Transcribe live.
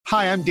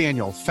Hi, I'm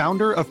Daniel,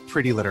 founder of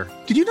Pretty Litter.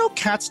 Did you know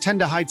cats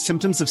tend to hide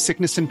symptoms of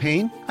sickness and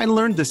pain? I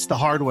learned this the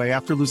hard way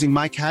after losing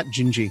my cat,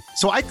 Gingy.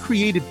 So I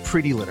created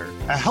Pretty Litter,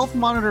 a health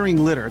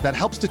monitoring litter that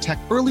helps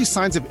detect early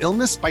signs of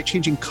illness by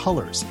changing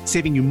colors,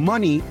 saving you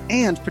money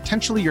and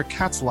potentially your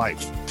cat's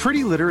life.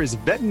 Pretty Litter is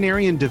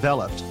veterinarian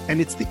developed, and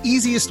it's the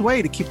easiest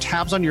way to keep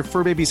tabs on your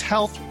fur baby's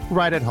health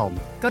right at home.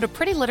 Go to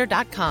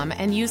prettylitter.com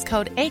and use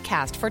code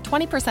ACAST for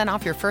 20%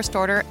 off your first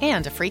order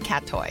and a free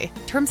cat toy.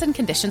 Terms and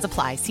conditions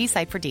apply. See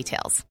site for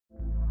details.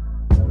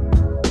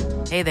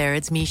 Hey there,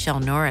 it's Michelle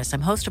Norris.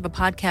 I'm host of a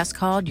podcast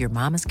called Your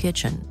Mama's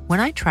Kitchen.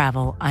 When I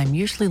travel, I'm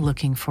usually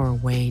looking for a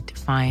way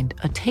to find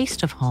a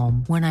taste of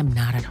home when I'm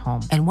not at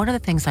home. And one of the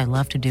things I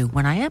love to do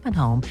when I am at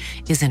home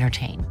is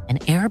entertain.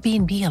 And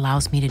Airbnb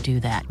allows me to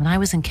do that. When I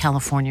was in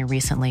California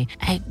recently,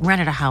 I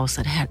rented a house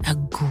that had a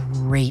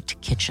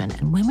great kitchen.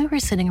 And when we were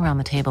sitting around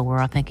the table,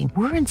 we're all thinking,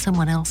 we're in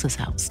someone else's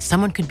house.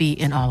 Someone could be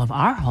in all of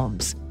our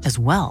homes as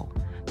well.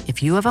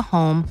 If you have a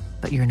home,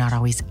 but you're not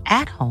always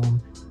at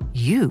home,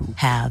 you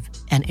have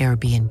an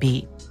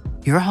Airbnb.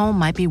 Your home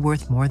might be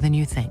worth more than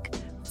you think.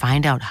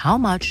 Find out how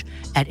much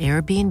at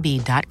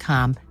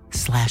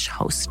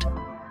airbnb.com/host.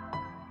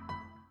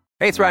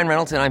 Hey, it's Ryan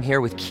Reynolds, and I'm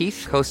here with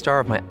Keith, co-star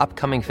of my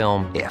upcoming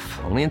film, If,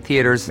 only in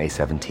theaters May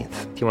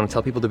 17th. Do you want to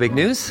tell people the big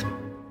news?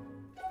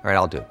 All right,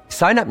 I'll do it.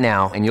 Sign up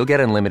now and you'll get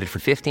unlimited for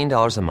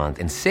 $15 a month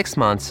and 6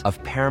 months of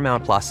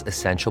Paramount Plus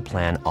Essential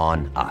Plan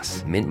on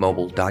us.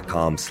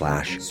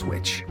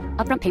 MintMobile.com/switch.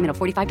 Upfront payment of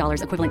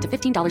 $45 equivalent to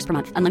 $15 per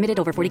month. Unlimited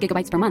over 40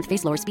 gigabytes per month.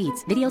 Face lower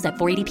speeds. Videos at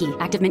 480p.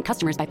 Active Mint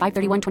customers by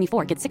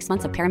 531.24 get 6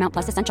 months of Paramount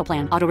Plus Essential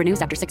Plan. Auto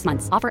renews after 6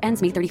 months. Offer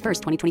ends May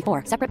 31st,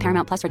 2024. Separate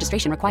Paramount Plus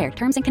registration required.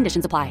 Terms and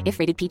conditions apply if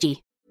rated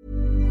PG.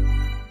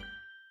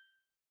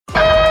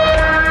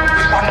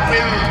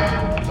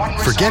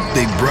 Forget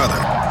Big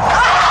Brother.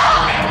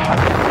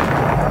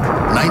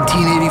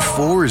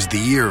 1984 is the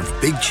year of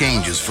big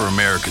changes for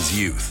America's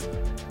youth.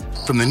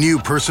 From the new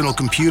personal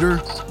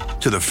computer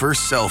to the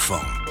first cell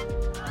phone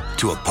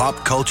to a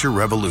pop culture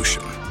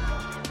revolution.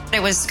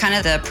 It was kind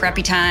of the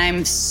preppy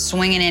time,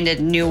 swinging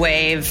into new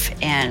wave,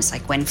 and it's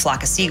like when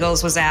Flock of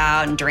Seagulls was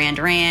out and Duran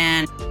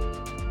Duran.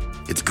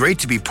 It's great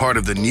to be part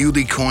of the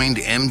newly coined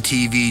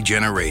MTV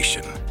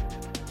generation.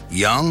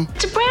 Young.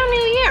 It's a brand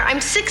new year.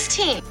 I'm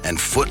 16. And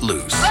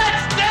footloose.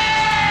 Let's dance!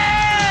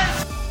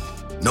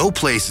 No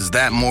place is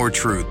that more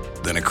true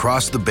than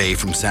across the bay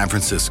from San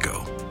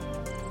Francisco.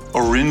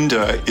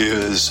 Orinda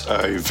is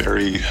a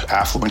very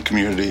affluent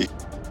community.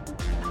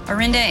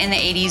 Orinda in the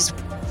 80s,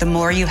 the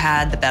more you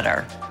had, the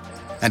better.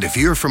 And if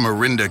you're from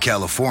Orinda,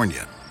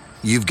 California,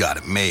 you've got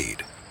it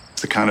made.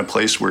 It's the kind of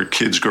place where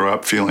kids grow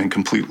up feeling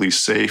completely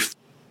safe.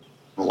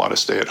 A lot of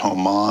stay-at-home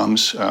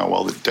moms,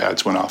 while the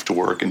dads went off to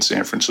work in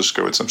San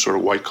Francisco at some sort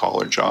of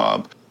white-collar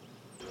job.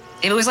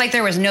 It was like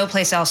there was no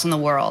place else in the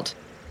world.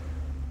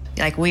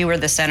 Like we were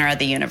the center of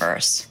the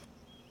universe.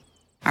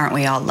 Aren't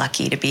we all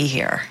lucky to be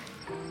here?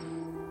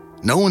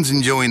 No one's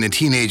enjoying the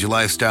teenage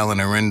lifestyle in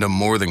Orinda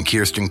more than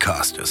Kirsten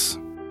Costas.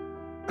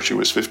 She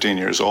was 15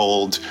 years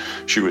old.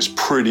 She was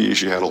pretty.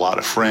 She had a lot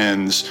of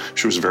friends.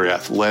 She was very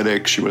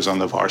athletic. She was on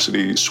the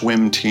varsity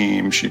swim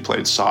team. She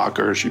played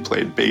soccer. She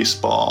played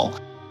baseball.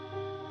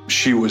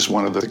 She was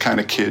one of the kind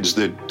of kids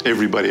that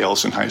everybody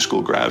else in high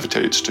school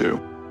gravitates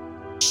to.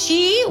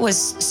 She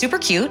was super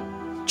cute.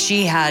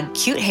 She had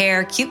cute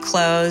hair, cute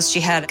clothes.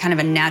 She had kind of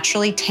a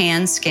naturally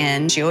tan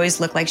skin. She always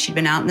looked like she'd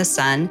been out in the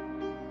sun.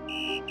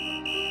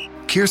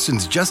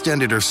 Kirsten's just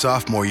ended her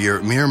sophomore year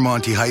at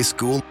Miramonte High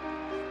School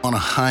on a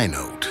high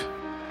note.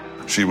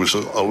 She was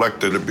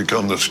elected to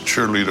become the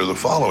cheerleader the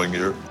following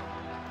year.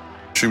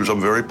 She was a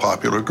very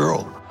popular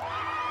girl.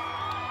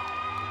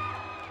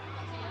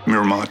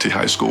 Miramonte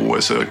High School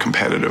was a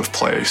competitive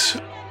place.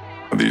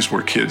 These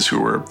were kids who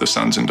were the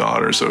sons and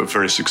daughters of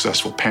very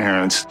successful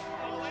parents.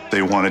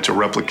 They wanted to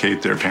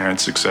replicate their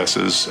parents'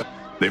 successes.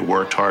 They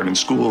worked hard in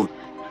school.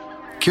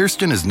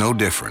 Kirsten is no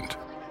different.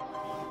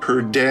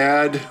 Her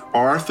dad,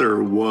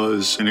 Arthur,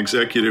 was an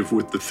executive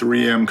with the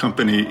 3M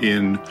company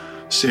in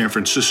San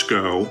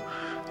Francisco,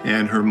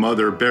 and her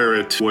mother,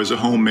 Barrett, was a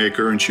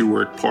homemaker, and she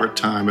worked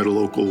part-time at a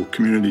local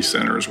community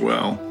center as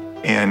well.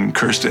 And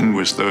Kirsten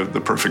was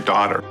the perfect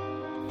daughter.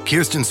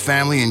 Kirsten's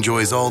family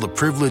enjoys all the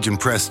privilege and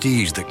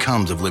prestige that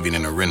comes of living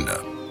in Orinda.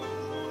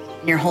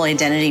 Your whole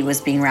identity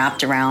was being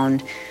wrapped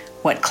around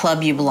what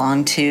club you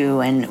belonged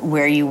to and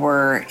where you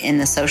were in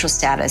the social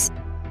status.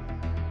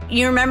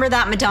 You remember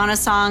that Madonna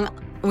song,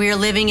 "We're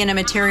living in a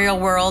material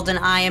world and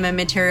I am a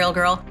material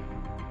girl"?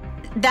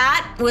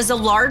 That was a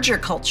larger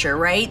culture,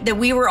 right? That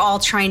we were all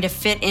trying to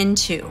fit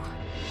into.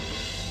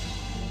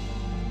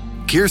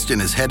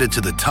 Kirsten is headed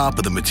to the top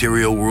of the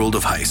material world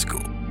of high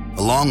school,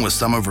 along with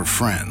some of her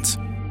friends.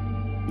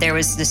 There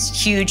was this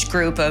huge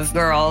group of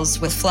girls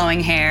with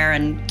flowing hair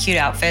and cute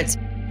outfits,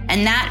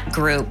 and that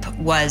group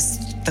was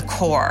the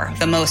core,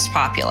 the most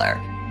popular.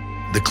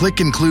 The clique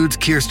includes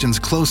Kirsten's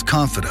close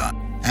confidant,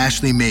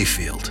 Ashley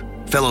Mayfield,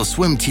 fellow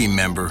swim team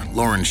member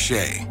Lauren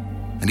Shea,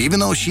 and even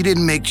though she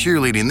didn't make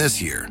cheerleading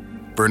this year,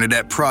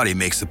 Bernadette Proddy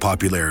makes the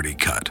popularity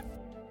cut.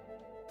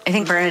 I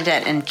think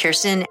Bernadette and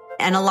Kirsten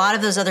And a lot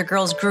of those other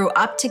girls grew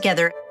up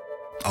together.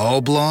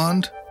 All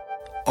blonde,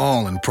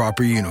 all in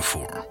proper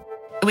uniform.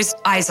 It was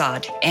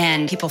Izod,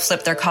 and people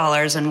flipped their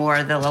collars and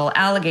wore the little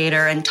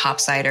alligator and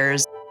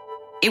topsiders.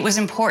 It was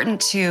important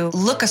to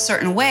look a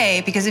certain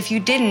way because if you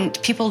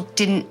didn't, people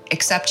didn't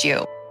accept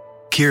you.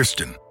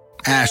 Kirsten,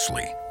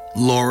 Ashley,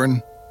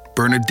 Lauren,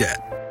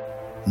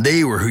 Bernadette.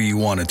 They were who you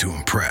wanted to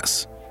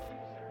impress.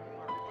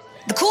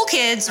 The cool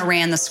kids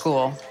ran the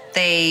school.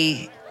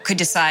 They could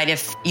decide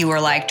if you were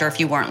liked or if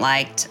you weren't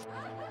liked.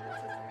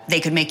 They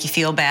could make you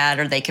feel bad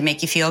or they could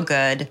make you feel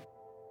good.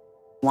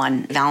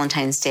 One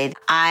Valentine's Day,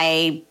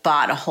 I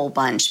bought a whole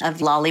bunch of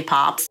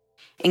lollipops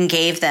and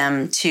gave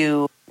them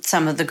to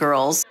some of the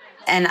girls.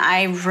 And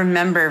I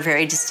remember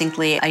very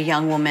distinctly a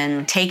young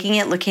woman taking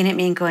it, looking at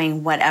me and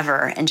going,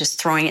 whatever, and just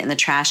throwing it in the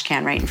trash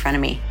can right in front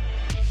of me.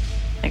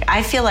 Like,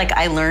 I feel like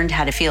I learned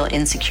how to feel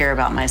insecure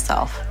about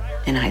myself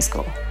in high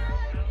school.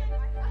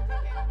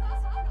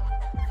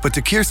 But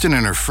to Kirsten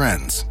and her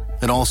friends,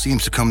 it all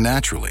seems to come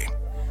naturally.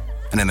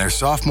 And in their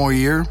sophomore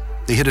year,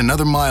 they hit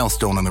another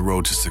milestone on the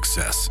road to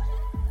success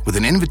with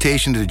an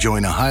invitation to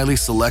join a highly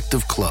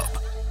selective club,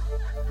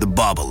 the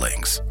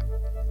Bobolinks,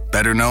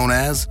 better known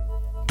as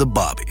the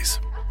Bobbies.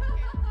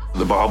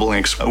 The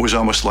Bobolinks was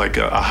almost like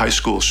a high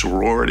school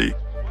sorority.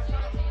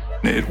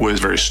 It was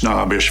very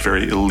snobbish,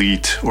 very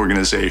elite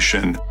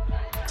organization.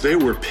 They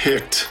were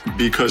picked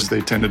because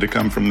they tended to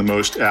come from the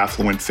most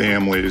affluent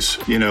families.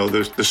 You know,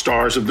 the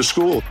stars of the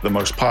school, the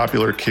most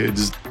popular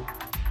kids.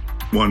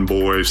 One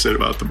boy said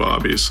about the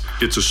Bobbies,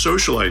 it's a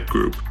socialite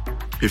group.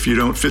 If you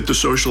don't fit the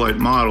socialite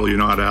model, you're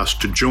not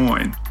asked to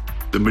join.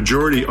 The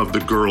majority of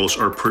the girls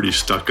are pretty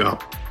stuck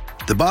up.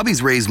 The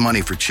Bobbies raise money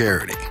for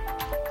charity,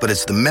 but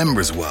it's the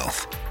members'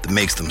 wealth that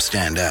makes them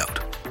stand out.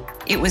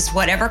 It was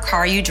whatever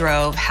car you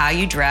drove, how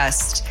you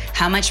dressed,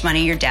 how much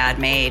money your dad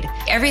made.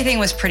 Everything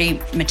was pretty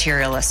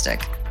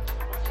materialistic.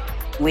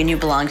 When you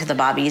belonged to the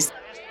Bobbies,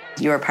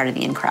 you were part of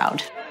the in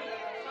crowd.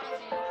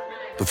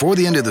 Before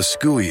the end of the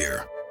school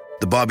year,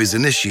 the Bobbies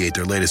initiate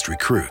their latest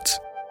recruits,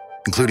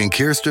 including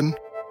Kirsten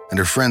and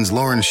her friends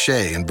Lauren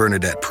Shea and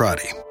Bernadette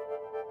Prati.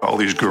 All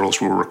these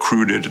girls were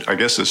recruited, I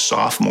guess, as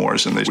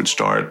sophomores, and they would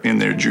start in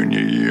their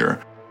junior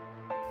year.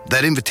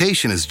 That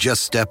invitation is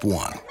just step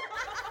one.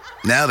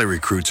 Now the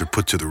recruits are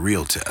put to the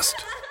real test.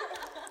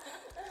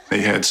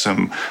 They had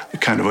some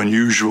kind of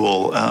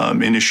unusual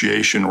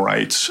initiation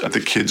rites. The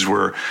kids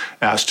were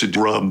asked to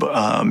rub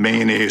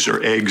mayonnaise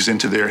or eggs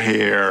into their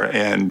hair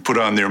and put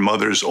on their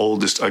mother's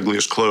oldest,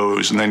 ugliest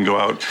clothes and then go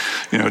out,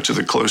 to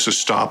the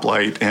closest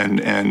stoplight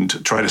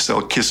and try to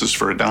sell kisses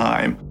for a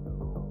dime.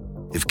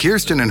 If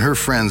Kirsten and her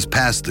friends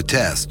pass the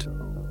test,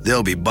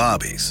 they'll be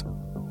Bobbies.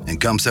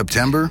 And come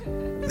September,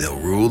 they'll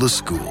rule the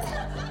school.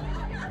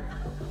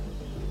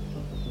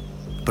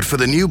 But for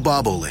the new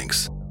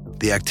Bobolinks,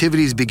 the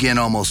activities begin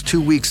almost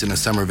 2 weeks into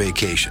summer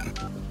vacation,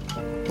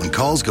 when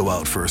calls go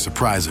out for a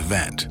surprise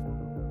event.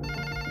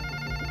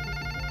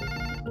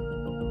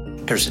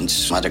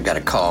 Kirsten's mother got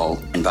a call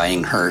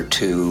inviting her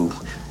to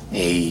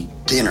a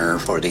dinner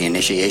for the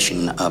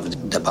initiation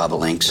of the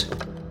Bobolinks.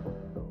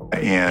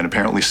 And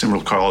apparently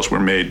similar calls were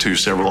made to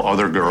several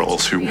other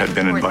girls who had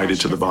been invited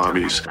to the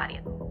Bobbies.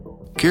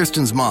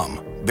 Kirsten's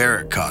mom,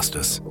 Barrett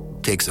Costas,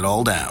 takes it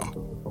all down.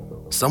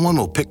 Someone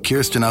will pick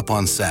Kirsten up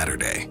on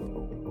Saturday.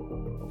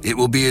 It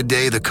will be a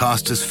day the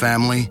Costas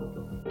family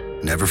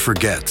never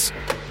forgets.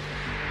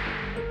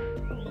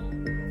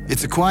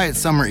 It's a quiet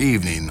summer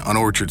evening on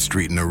Orchard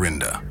Street in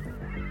Orinda.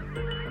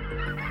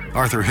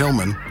 Arthur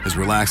Hillman is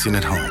relaxing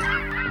at home.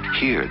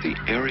 Here, the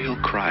aerial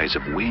cries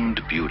of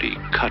winged beauty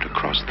cut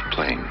across the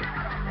plain.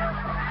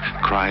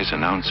 Cries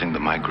announcing the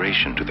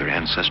migration to their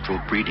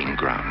ancestral breeding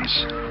grounds.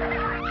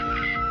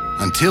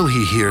 Until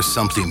he hears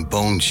something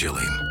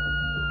bone-chilling.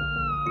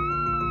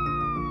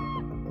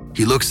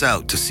 He looks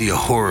out to see a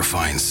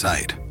horrifying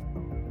sight.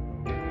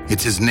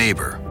 It's his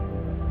neighbor,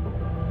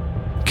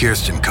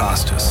 Kirsten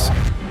Costas.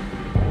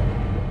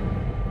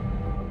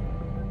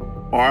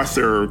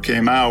 Arthur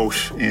came out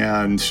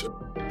and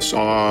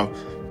saw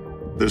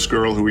this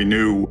girl who he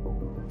knew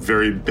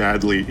very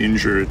badly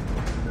injured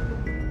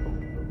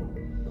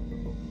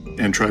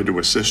and tried to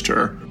assist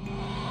her.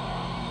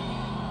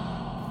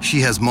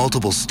 She has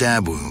multiple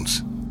stab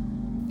wounds.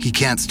 He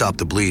can't stop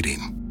the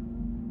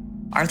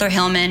bleeding. Arthur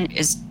Hillman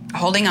is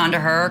holding on to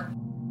her.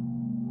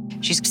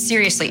 She's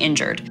seriously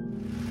injured.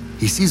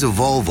 He sees a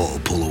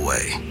Volvo pull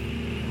away.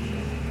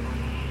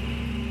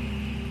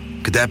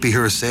 Could that be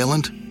her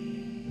assailant?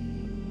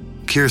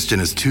 Kirsten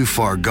is too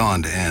far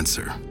gone to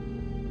answer.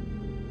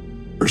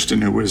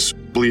 Kirsten, who was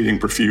bleeding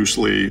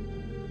profusely,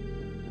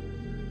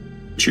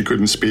 she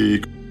couldn't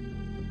speak.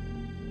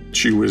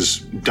 She was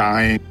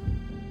dying.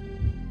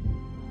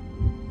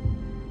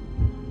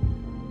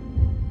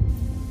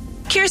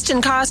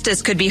 Kirsten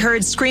Costas could be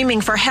heard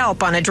screaming for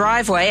help on a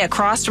driveway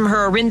across from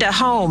her Orinda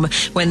home.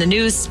 When the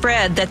news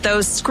spread that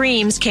those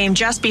screams came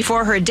just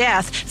before her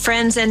death,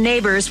 friends and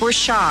neighbors were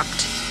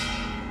shocked.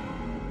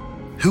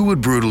 Who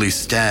would brutally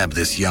stab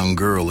this young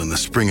girl in the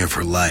spring of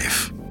her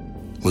life?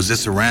 Was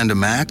this a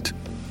random act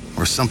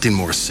or something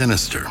more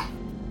sinister?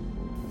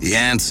 The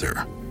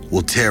answer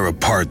will tear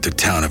apart the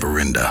town of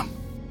Orinda.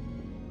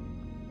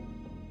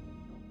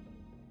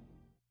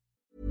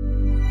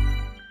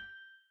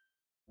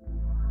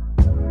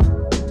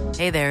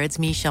 Hey there, it's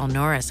Michelle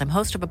Norris. I'm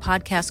host of a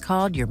podcast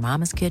called Your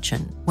Mama's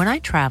Kitchen. When I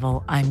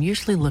travel, I'm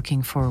usually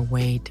looking for a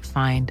way to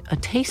find a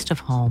taste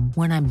of home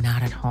when I'm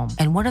not at home.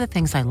 And one of the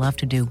things I love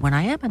to do when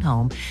I am at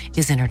home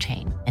is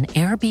entertain. And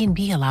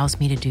Airbnb allows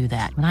me to do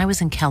that. When I was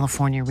in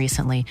California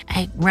recently,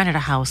 I rented a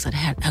house that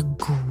had a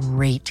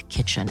great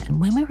kitchen. And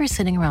when we were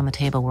sitting around the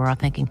table, we're all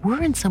thinking,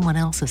 we're in someone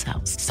else's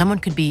house. Someone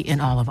could be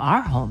in all of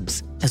our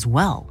homes as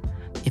well.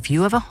 If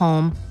you have a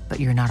home, but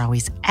you're not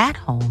always at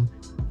home,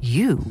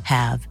 you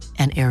have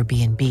an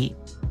Airbnb.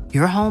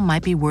 Your home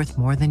might be worth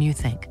more than you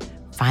think.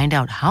 Find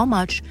out how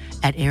much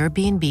at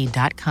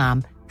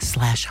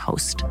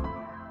airbnb.com/host.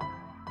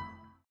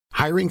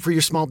 Hiring for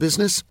your small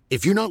business?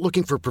 If you're not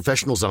looking for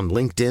professionals on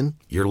LinkedIn,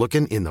 you're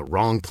looking in the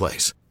wrong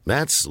place.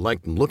 That's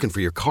like looking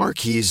for your car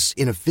keys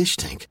in a fish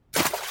tank.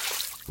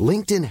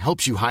 LinkedIn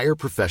helps you hire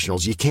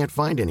professionals you can't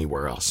find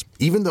anywhere else,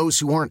 even those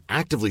who aren't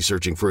actively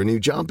searching for a new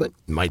job but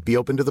might be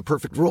open to the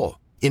perfect role.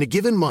 In a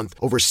given month,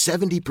 over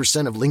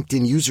 70% of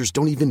LinkedIn users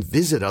don't even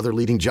visit other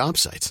leading job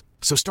sites.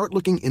 So start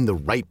looking in the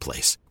right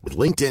place. With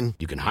LinkedIn,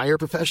 you can hire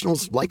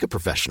professionals like a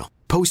professional.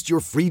 Post your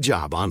free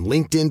job on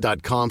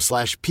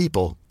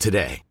linkedin.com/people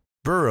today.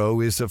 Burrow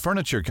is a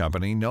furniture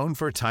company known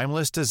for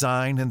timeless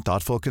design and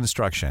thoughtful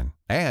construction,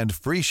 and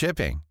free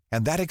shipping,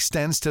 and that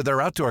extends to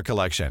their outdoor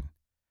collection.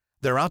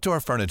 Their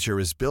outdoor furniture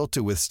is built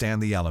to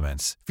withstand the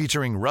elements,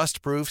 featuring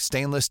rust-proof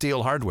stainless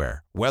steel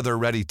hardware,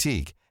 weather-ready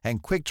teak,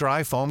 and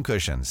quick-dry foam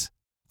cushions.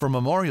 For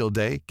Memorial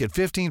Day, get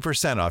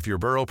 15% off your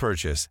Burrow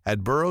purchase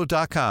at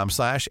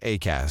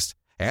burrow.com/ACAST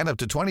and up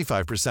to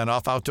 25%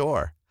 off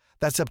outdoor.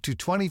 That's up to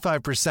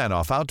 25%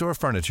 off outdoor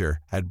furniture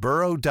at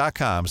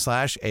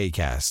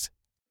burrow.com/ACAST.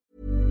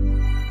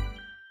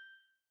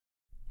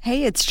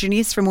 Hey, it's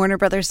Janice from Warner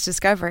Brothers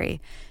Discovery.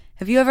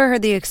 Have you ever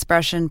heard the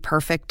expression,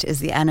 perfect is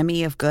the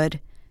enemy of good?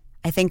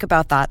 I think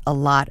about that a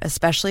lot,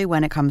 especially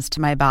when it comes to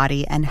my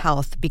body and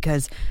health,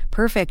 because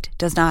perfect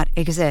does not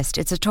exist.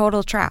 It's a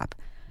total trap.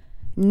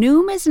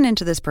 Noom isn't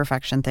into this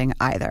perfection thing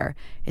either.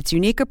 Its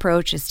unique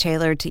approach is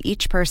tailored to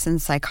each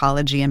person's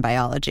psychology and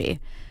biology.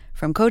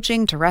 From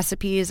coaching to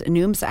recipes,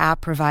 Noom's app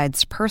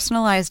provides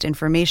personalized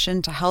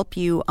information to help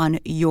you on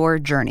your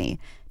journey,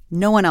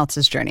 no one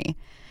else's journey.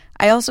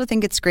 I also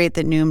think it's great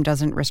that Noom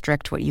doesn't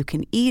restrict what you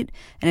can eat,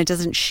 and it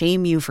doesn't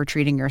shame you for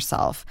treating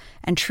yourself.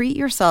 And treat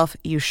yourself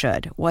you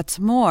should. What's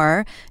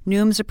more,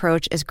 Noom's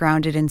approach is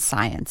grounded in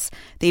science.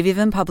 They've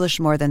even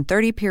published more than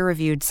 30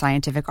 peer-reviewed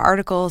scientific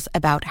articles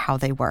about how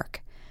they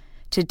work.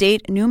 To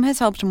date, Noom has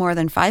helped more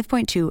than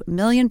 5.2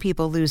 million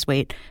people lose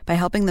weight by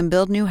helping them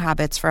build new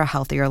habits for a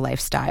healthier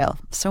lifestyle.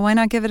 So why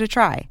not give it a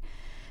try?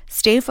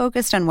 Stay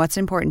focused on what's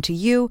important to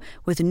you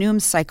with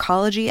Noom's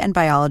psychology and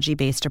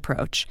biology-based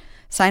approach.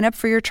 Sign up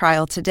for your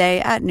trial today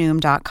at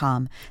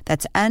Noom.com.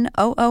 That's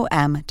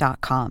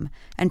Noom.com.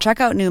 And check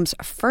out Noom's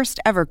first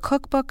ever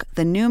cookbook,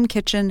 The Noom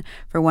Kitchen,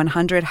 for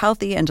 100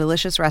 healthy and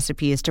delicious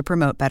recipes to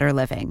promote better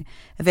living.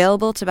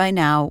 Available to buy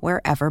now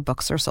wherever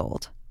books are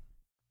sold.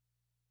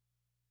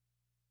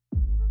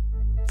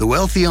 The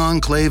wealthy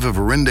enclave of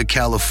Orinda,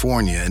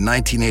 California in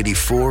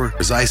 1984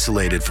 was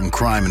isolated from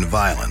crime and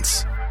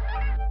violence.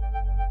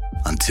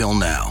 Until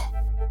now.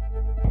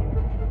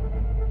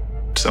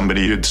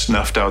 Somebody had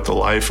snuffed out the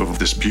life of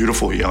this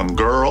beautiful young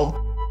girl.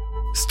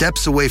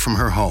 Steps away from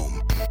her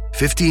home,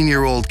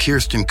 15-year-old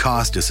Kirsten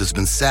Costas has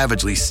been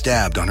savagely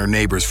stabbed on her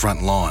neighbor's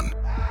front lawn.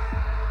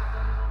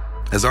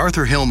 As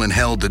Arthur Hillman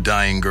held the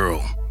dying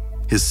girl,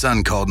 his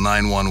son called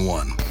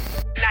 911.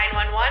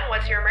 911,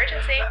 what's your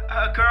emergency?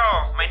 A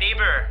girl, my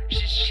neighbor.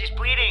 She's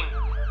bleeding.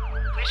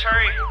 Please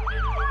hurry.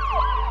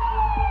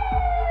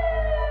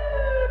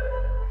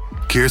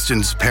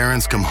 Kirsten's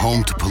parents come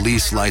home to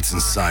police lights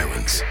and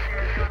sirens.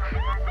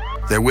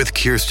 They're with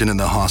Kirsten in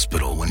the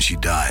hospital when she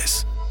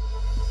dies.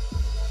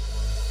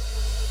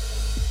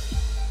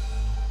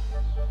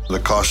 The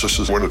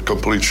Costases were in a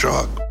complete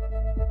shock.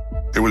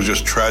 It was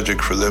just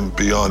tragic for them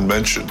beyond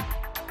mention.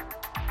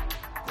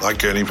 I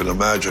can't even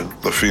imagine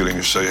the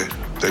feelings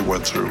they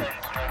went through.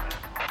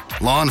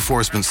 Law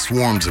enforcement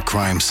swarms the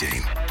crime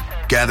scene,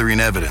 gathering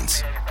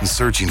evidence and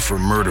searching for a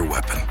murder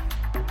weapon.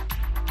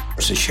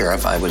 As a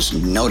sheriff, I was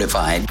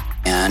notified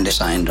and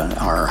assigned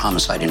our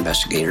homicide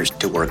investigators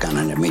to work on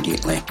it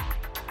immediately.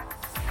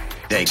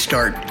 They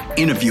start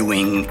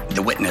interviewing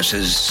the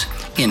witnesses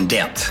in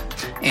depth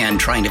and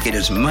trying to get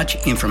as much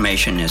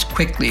information as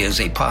quickly as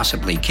they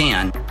possibly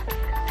can.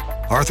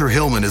 Arthur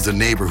Hillman is the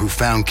neighbor who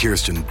found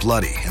Kirsten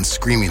bloody and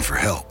screaming for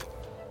help.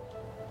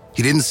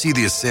 He didn't see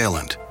the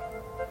assailant,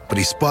 but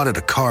he spotted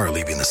a car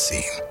leaving the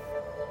scene.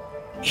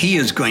 He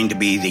is going to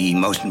be the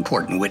most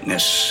important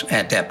witness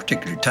at that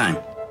particular time.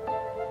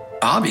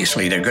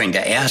 Obviously, they're going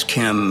to ask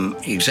him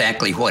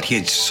exactly what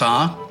he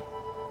saw,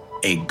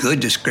 a good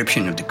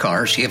description of the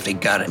car, see if they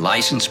got a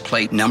license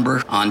plate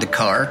number on the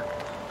car.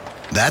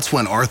 That's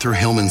when Arthur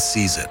Hillman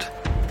sees it.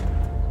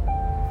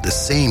 The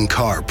same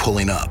car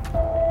pulling up.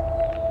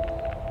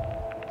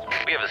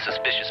 We have a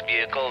suspicious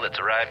vehicle that's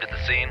arrived at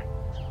the scene?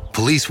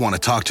 Police want to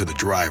talk to the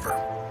driver.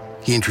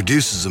 He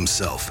introduces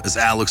himself as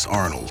Alex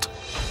Arnold.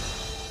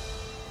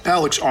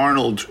 Alex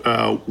Arnold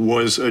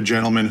was a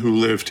gentleman who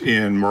lived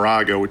in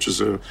Moraga, which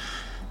is an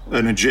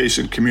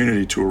adjacent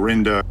community to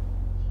Orinda.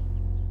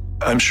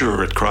 I'm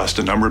sure it crossed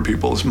a number of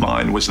people's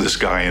mind, was this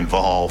guy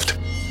involved?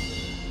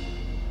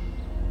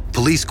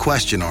 Police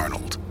question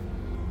Arnold,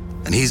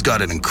 and he's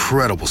got an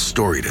incredible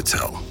story to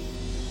tell.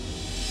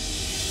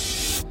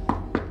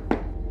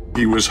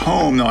 He was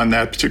home on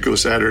that particular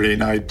Saturday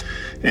night,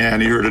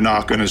 and he heard a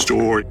knock on his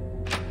door.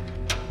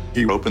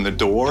 He opened the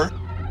door.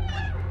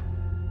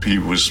 He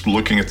was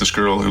looking at this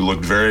girl who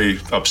looked very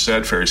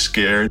upset, very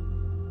scared.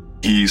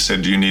 He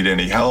said, "Do you need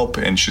any help?"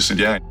 And she said,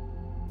 "Yeah."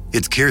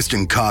 It's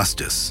Kirsten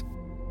Costas.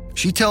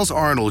 She tells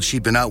Arnold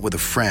she'd been out with a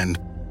friend,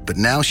 but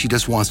now she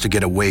just wants to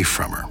get away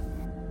from her.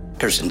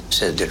 Kirsten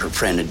said that her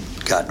friend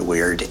had gotten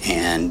weird,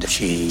 and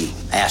she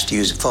asked to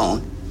use the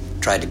phone,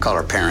 tried to call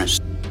her parents.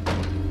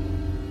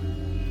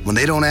 When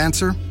they don't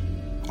answer,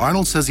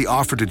 Arnold says he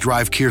offered to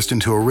drive Kirsten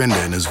to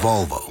Orinda in his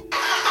Volvo.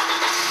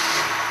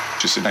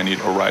 She said, "I need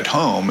a ride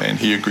home," and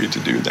he agreed to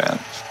do that.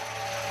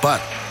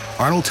 But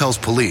Arnold tells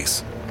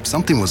police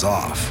something was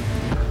off.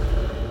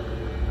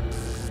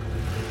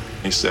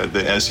 He said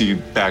that as he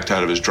backed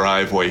out of his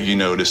driveway, he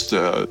noticed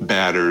a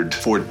battered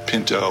Ford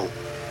Pinto,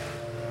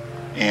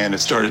 and it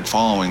started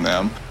following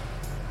them.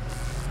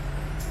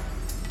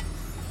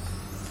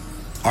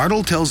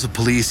 Arnold tells the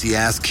police he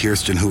asked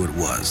Kirsten who it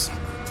was.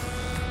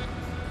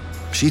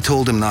 She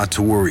told him not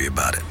to worry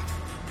about it.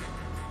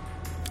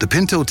 The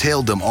Pinto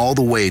tailed them all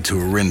the way to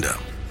Orinda.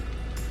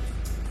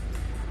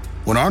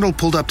 When Arnold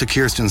pulled up to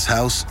Kirsten's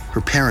house,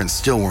 her parents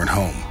still weren't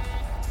home.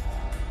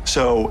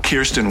 So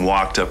Kirsten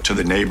walked up to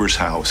the neighbor's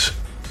house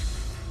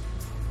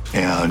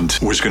and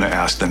was going to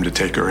ask them to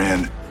take her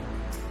in.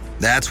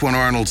 That's when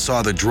Arnold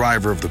saw the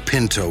driver of the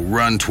Pinto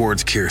run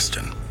towards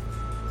Kirsten.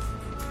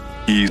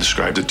 He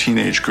described a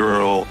teenage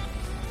girl.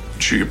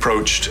 She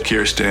approached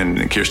Kirsten,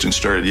 and Kirsten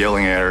started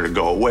yelling at her to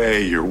go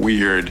away, "You're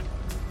weird."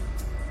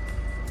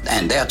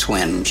 And that's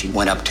when she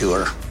went up to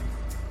her,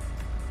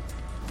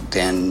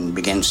 then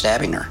began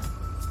stabbing her.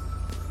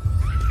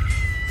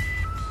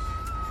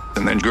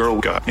 And then girl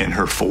got in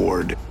her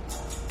Ford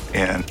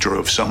and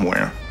drove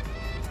somewhere.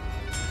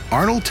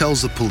 Arnold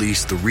tells the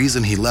police the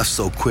reason he left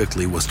so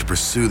quickly was to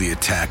pursue the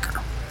attacker.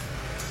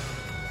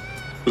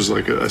 It was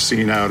like a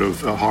scene out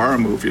of a horror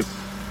movie.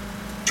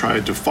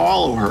 Tried to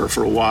follow her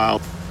for a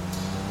while,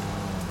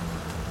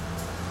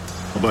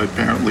 but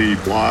apparently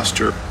lost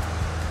her.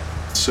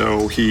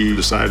 So he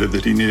decided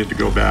that he needed to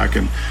go back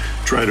and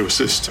try to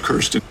assist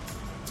Kirsten.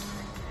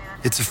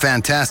 It's a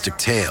fantastic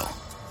tale.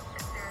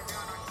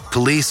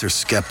 Police are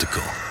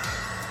skeptical.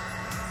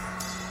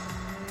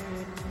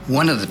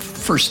 One of the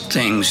first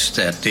things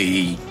that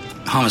the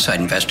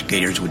homicide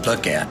investigators would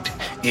look at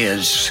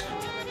is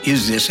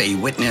this a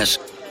witness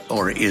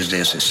or is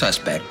this a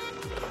suspect?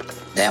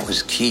 That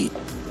was key.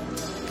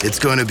 It's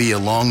going to be a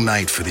long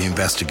night for the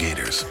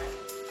investigators.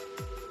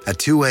 At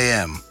 2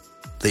 a.m.,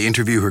 they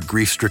interview her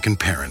grief-stricken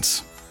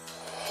parents.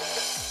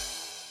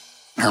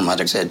 Her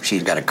mother said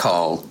she'd got a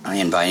call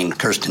inviting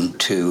Kirsten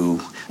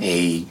to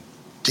a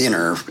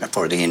dinner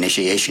for the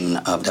initiation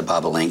of the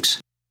bobolinks.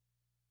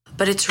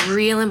 But it's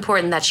real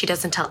important that she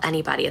doesn't tell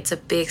anybody. It's a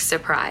big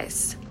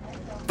surprise.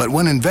 But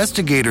when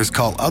investigators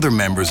call other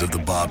members of the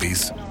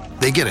Bobbies,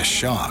 they get a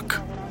shock.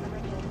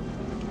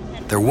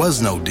 There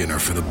was no dinner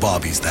for the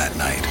Bobbies that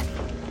night.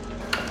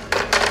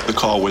 The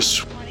call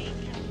was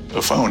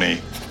a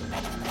phony.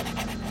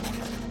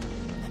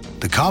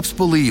 The cops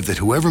believe that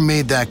whoever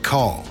made that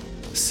call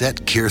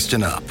set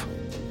Kirsten up.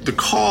 The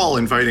call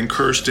inviting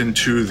Kirsten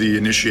to the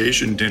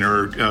initiation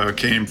dinner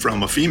came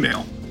from a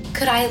female.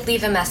 Could I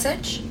leave a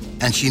message?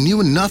 And she knew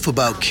enough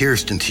about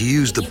Kirsten to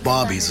use the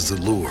Bobbies as a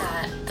lure.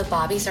 The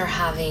Bobbies are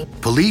having...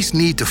 Police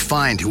need to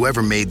find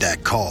whoever made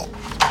that call.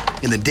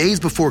 In the days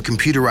before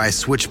computerized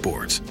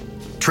switchboards,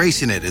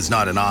 tracing it is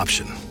not an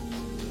option.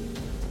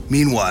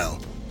 Meanwhile,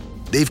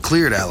 they've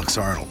cleared Alex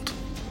Arnold.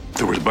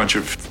 There was a bunch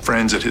of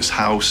friends at his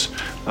house.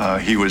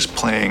 He was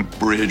playing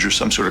bridge or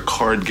some sort of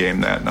card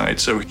game that night,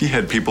 so he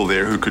had people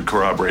there who could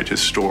corroborate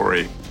his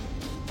story.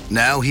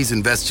 Now he's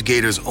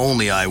investigators'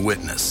 only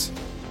eyewitness.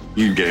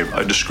 He gave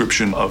a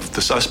description of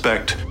the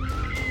suspect,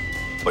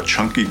 a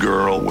chunky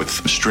girl with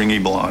stringy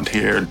blonde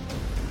hair,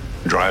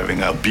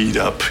 driving a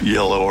beat-up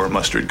yellow or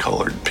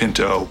mustard-colored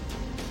Pinto.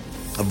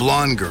 A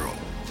blonde girl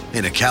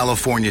in a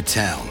California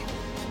town.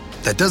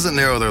 That doesn't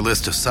narrow their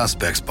list of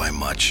suspects by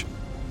much,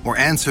 or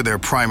answer their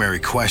primary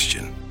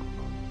question.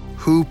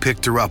 Who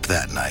picked her up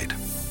that night?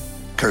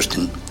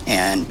 Kirsten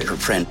and her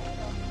friend.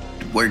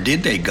 Where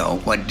did they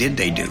go? What did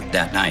they do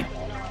that night?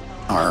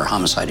 Our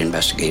homicide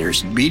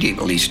investigators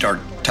immediately start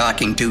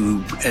talking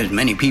to as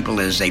many people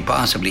as they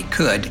possibly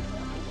could.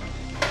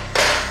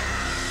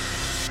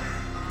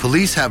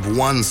 Police have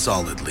one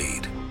solid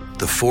lead,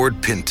 the Ford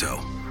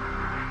Pinto.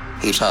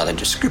 He saw the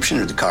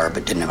description of the car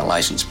but didn't have a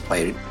license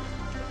plate.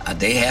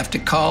 They have to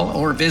call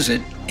or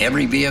visit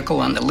every vehicle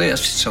on the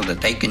list so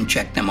that they can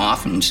check them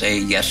off and say,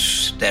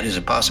 yes, that is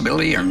a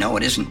possibility, or no,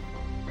 it isn't.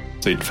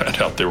 They'd found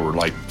out there were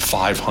like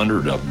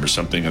 500 of them or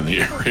something in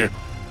the area.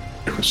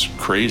 It was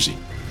crazy.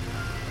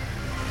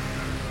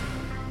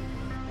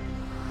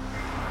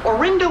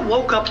 Orinda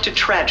woke up to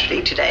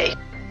tragedy today.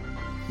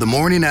 The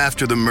morning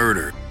after the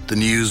murder, the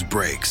news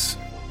breaks.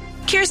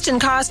 Kirsten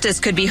Costas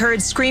could be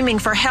heard screaming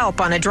for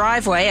help on a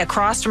driveway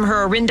across from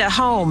her Orinda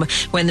home.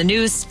 When the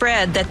news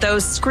spread that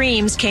those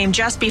screams came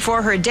just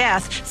before her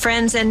death,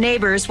 friends and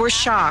neighbors were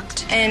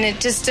shocked. And it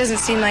just doesn't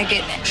seem like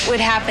it would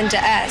happen to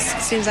us.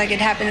 It seems like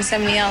it happened to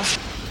somebody else.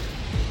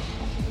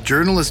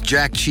 Journalist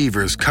Jack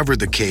Cheevers covered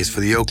the case for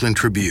the Oakland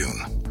Tribune.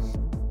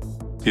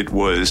 It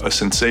was a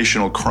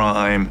sensational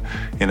crime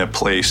in a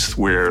place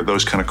where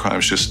those kind of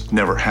crimes just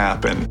never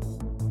happen.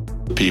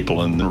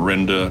 People in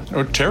Orinda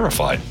are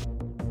terrified.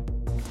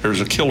 There's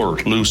a killer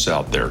loose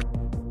out there.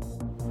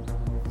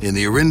 In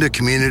the Orinda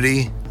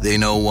community, they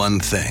know one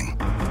thing.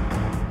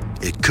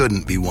 It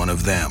couldn't be one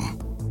of them.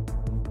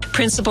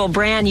 Principal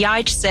Bran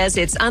Yaich says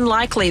it's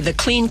unlikely the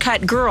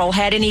clean-cut girl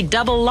had any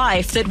double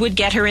life that would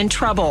get her in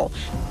trouble.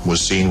 Was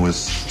seen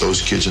with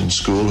those kids in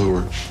school who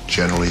were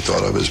generally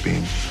thought of as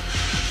being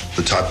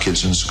the top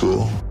kids in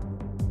school.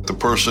 The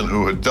person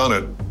who had done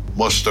it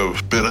must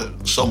have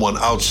been someone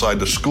outside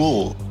the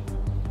school.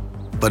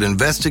 But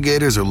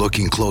investigators are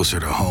looking closer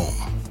to home.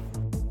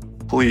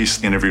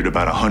 Police interviewed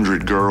about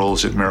 100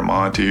 girls at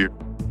Miramonte.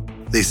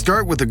 They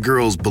start with the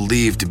girls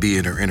believed to be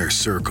in her inner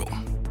circle.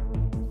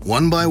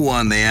 One by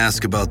one, they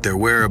ask about their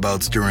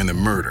whereabouts during the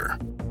murder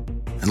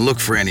and look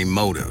for any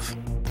motive.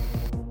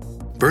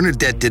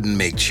 Bernadette didn't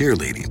make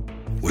cheerleading.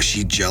 Was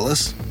she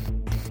jealous?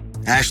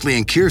 Ashley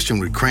and Kirsten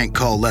would crank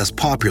call less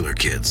popular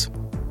kids.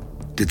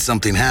 Did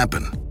something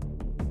happen?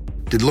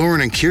 Did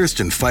Lauren and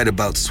Kirsten fight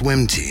about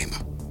swim team?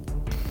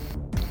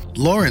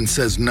 Lauren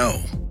says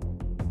no.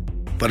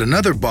 But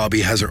another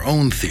Bobby has her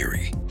own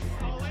theory.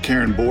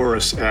 Karen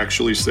Boris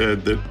actually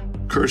said that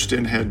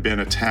Kirsten had been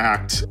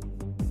attacked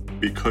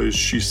because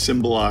she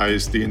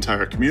symbolized the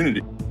entire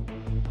community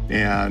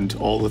and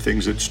all the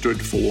things it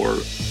stood for.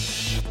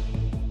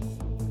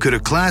 Could a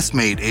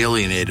classmate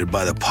alienated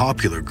by the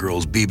popular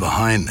girls be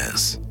behind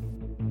this?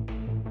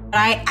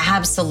 I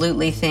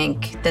absolutely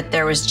think that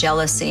there was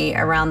jealousy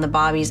around the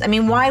Bobbies. I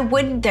mean, why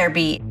wouldn't there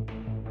be?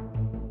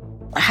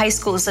 High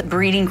school is a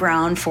breeding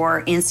ground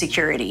for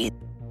insecurity.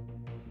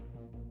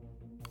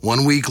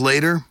 1 week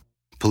later,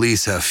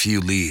 police have few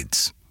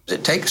leads.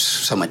 It takes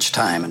so much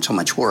time and so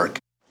much work.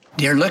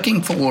 They're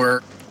looking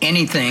for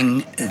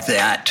anything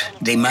that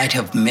they might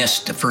have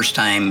missed the first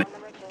time.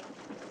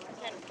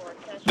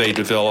 They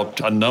developed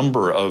a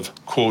number of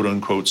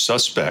quote-unquote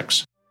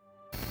suspects,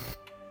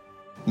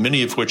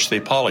 many of which they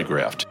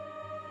polygraphed.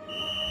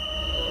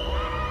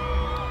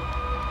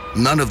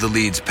 None of the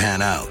leads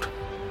pan out.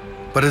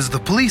 But as the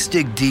police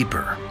dig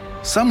deeper,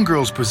 some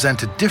girls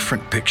present a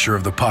different picture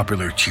of the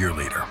popular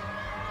cheerleader.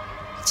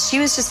 She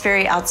was just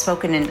very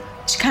outspoken, and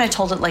she kind of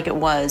told it like it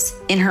was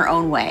in her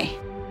own way.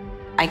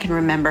 I can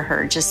remember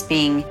her just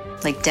being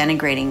like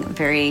denigrating,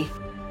 very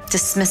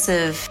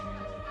dismissive.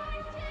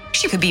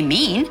 She could be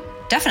mean,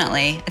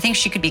 definitely. I think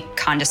she could be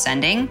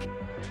condescending.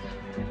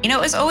 You know,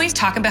 it was always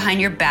talking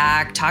behind your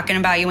back, talking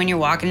about you when you're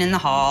walking in the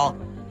hall.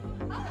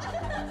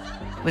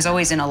 It was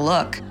always in a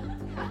look.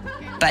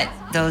 But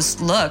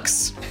those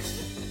looks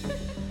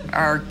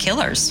are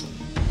killers.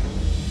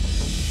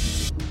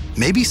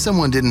 Maybe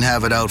someone didn't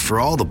have it out for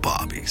all the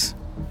Bobbies.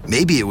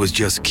 Maybe it was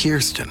just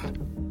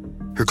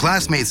Kirsten. Her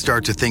classmates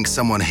start to think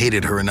someone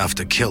hated her enough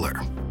to kill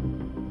her.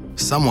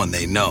 Someone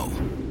they know.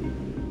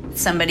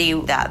 Somebody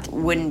that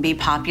wouldn't be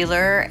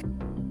popular.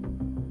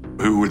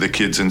 Who were the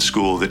kids in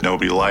school that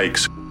nobody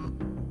likes?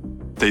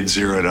 They'd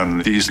zeroed on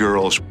these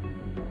girls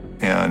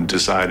and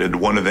decided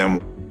one of them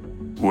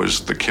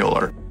was the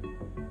killer.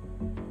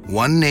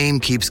 One name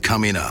keeps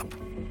coming up.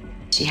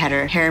 She had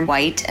her hair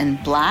white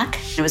and black.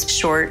 It was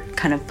short,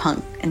 kind of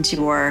punk, and she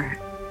wore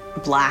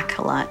black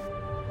a lot.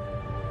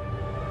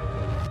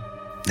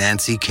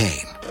 Nancy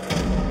Kane.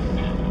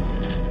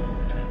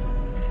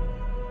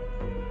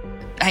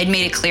 I had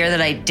made it clear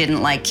that I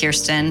didn't like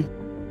Kirsten.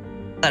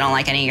 I don't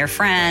like any of your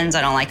friends.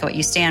 I don't like what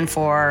you stand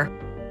for.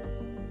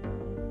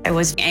 I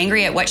was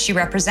angry at what she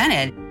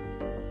represented.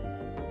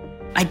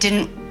 I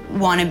didn't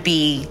want to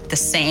be the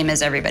same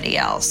as everybody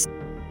else.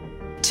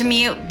 To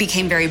me, it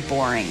became very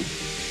boring.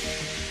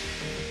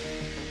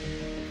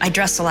 I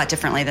dressed a lot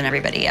differently than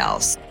everybody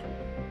else.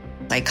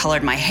 I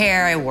colored my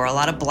hair, I wore a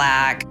lot of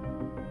black.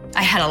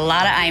 I had a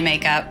lot of eye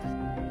makeup.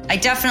 I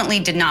definitely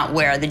did not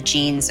wear the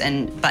jeans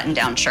and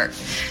button-down shirt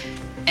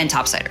and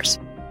topsiders.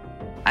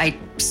 I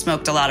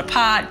smoked a lot of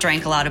pot,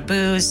 drank a lot of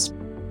booze.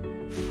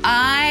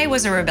 I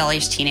was a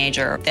rebellious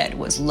teenager that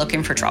was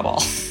looking for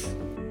trouble.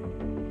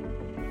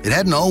 It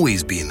hadn't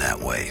always been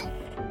that way.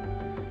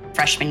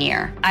 Freshman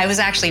year, I was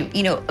actually,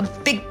 a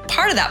big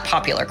part of that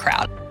popular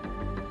crowd.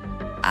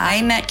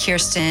 I met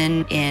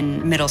Kirsten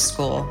in middle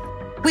school.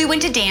 We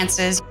went to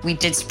dances, we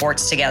did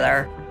sports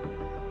together.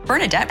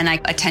 Bernadette and I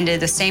attended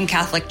the same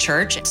Catholic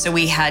church, so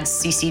we had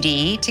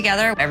CCD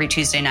together. Every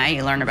Tuesday night,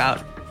 you learn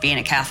about being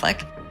a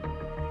Catholic.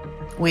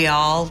 We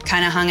all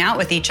kind of hung out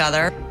with each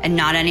other and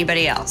not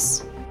anybody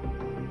else.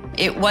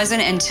 It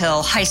wasn't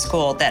until high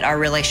school that our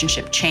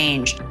relationship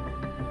changed.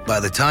 By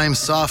the time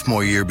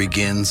sophomore year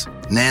begins,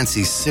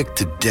 Nancy's sick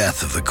to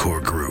death of the core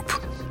group.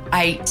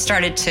 I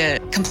started to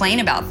complain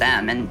about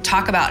them and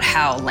talk about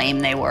how lame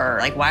they were.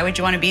 Like, why would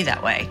you want to be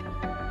that way?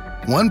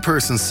 One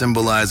person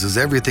symbolizes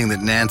everything that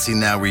Nancy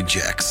now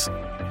rejects,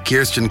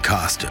 Kirsten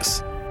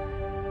Costas.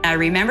 I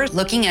remember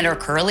looking at her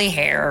curly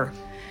hair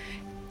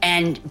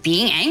and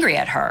being angry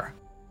at her.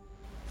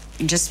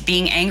 Just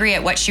being angry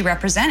at what she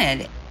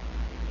represented.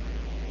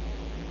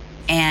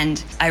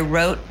 And I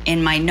wrote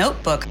in my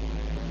notebook,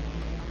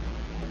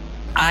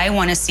 I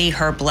want to see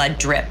her blood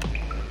drip.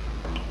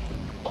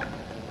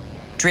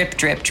 Drip,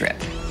 drip, drip.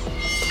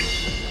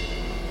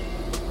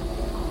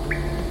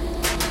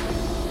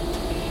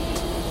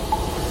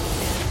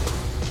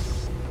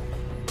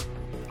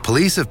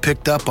 Police have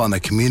picked up on the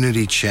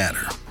community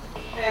chatter.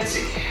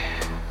 Nancy,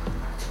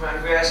 mind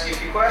if we ask you a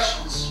few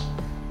questions?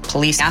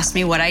 Police asked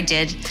me what I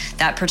did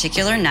that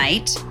particular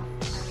night.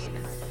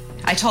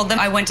 I told them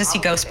I went to see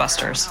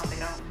Ghostbusters.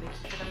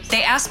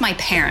 They asked my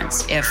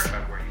parents if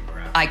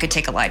I could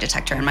take a lie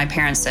detector, and my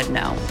parents said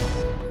no.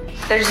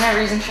 There's no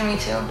reason for me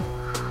to.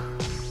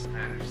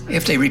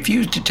 If they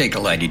refuse to take a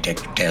lie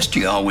detector test,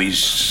 you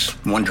always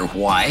wonder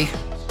why.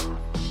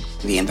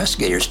 The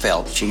investigators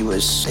felt she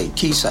was a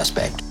key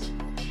suspect.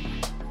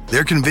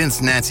 They're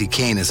convinced Nancy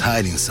Kane is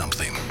hiding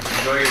something.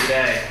 Enjoy your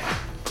day.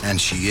 And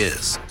she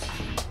is.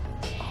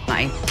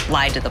 I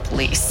lied to the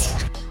police.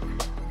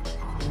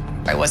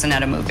 I wasn't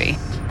at a movie.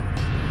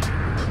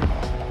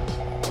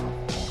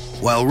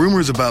 While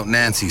rumors about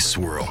Nancy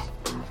swirl,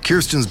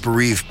 Kirsten's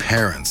bereaved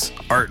parents,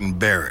 Art and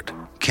Barrett,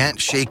 can't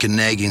shake a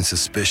nagging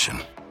suspicion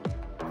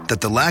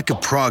that the lack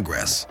of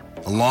progress,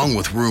 along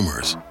with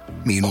rumors,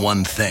 mean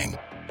one thing.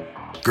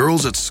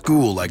 Girls at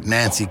school like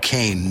Nancy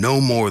Kane know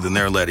more than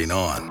they're letting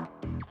on.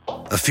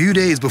 A few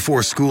days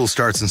before school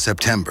starts in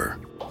September,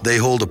 they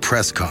hold a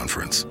press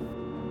conference.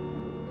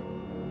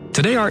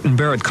 Today, Art and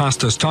Barrett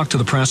Costas talked to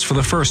the press for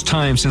the first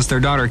time since their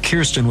daughter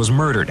Kirsten was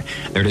murdered.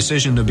 Their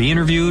decision to be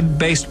interviewed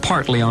based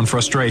partly on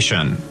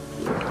frustration.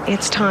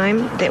 It's time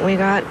that we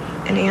got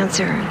an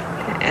answer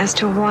as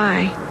to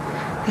why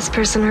this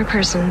person or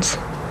persons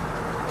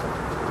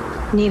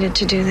needed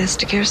to do this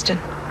to Kirsten.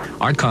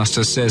 Art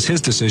Costas says his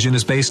decision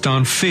is based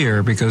on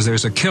fear because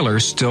there's a killer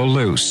still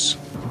loose.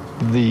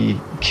 The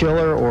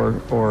killer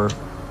or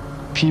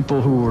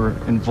people who were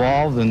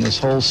involved in this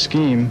whole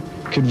scheme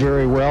could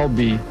very well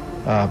be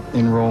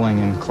enrolling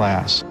in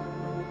class.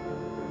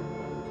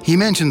 He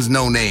mentions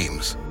no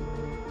names,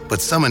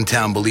 but some in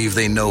town believe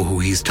they know who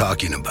he's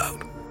talking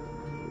about.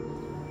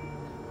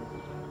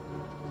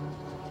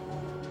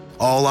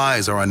 All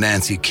eyes are on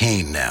Nancy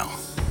Kane now.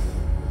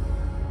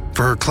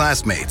 For her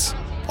classmates,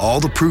 all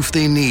the proof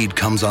they need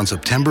comes on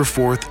September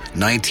 4th,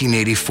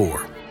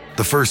 1984,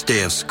 the first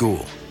day of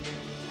school.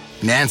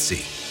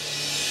 Nancy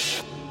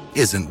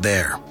isn't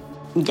there.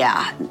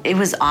 Yeah, it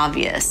was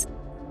obvious.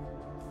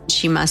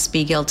 She must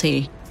be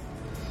guilty.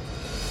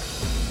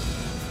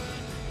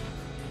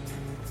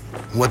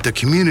 What the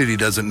community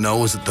doesn't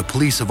know is that the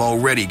police have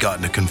already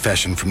gotten a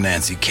confession from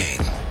Nancy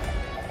Kane.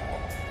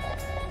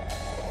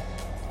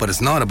 But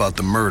it's not about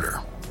the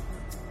murder.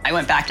 I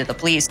went back to the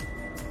police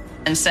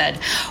and said,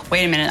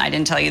 wait a minute, I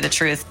didn't tell you the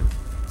truth.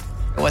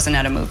 It wasn't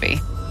at a movie.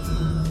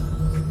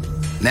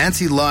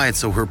 Nancy lied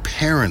so her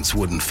parents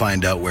wouldn't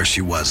find out where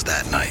she was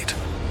that night.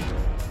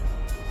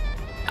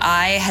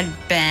 I had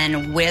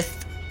been with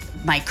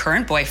my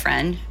current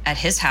boyfriend at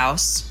his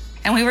house,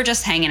 and we were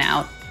just hanging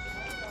out.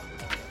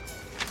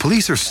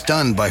 Police are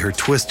stunned by her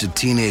twisted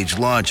teenage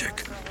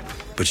logic.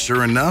 But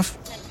sure enough,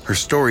 her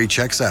story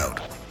checks out.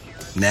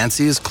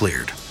 Nancy is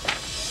cleared.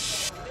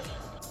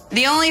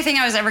 The only thing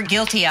I was ever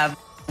guilty of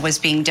was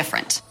being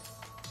different.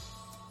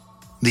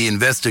 The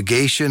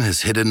investigation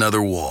has hit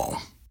another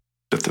wall.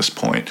 At this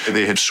point,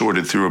 they had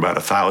sorted through about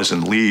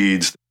 1,000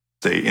 leads.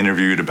 They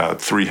interviewed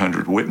about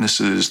 300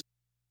 witnesses.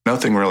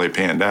 Nothing really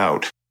panned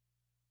out.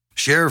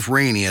 Sheriff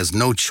Rainey has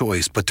no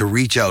choice but to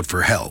reach out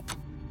for help.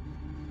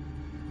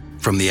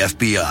 From the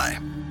FBI.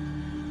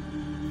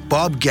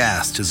 Bob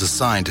Gast is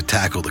assigned to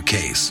tackle the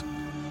case.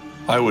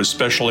 I was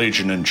special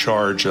agent in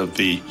charge of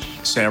the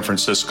San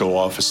Francisco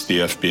office of the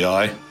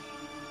FBI.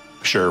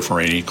 Sheriff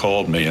Rainey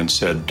called me and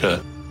said,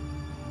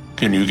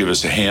 can you give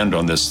us a hand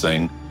on this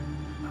thing?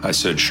 I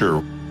said,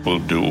 sure, we'll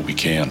do what we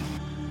can.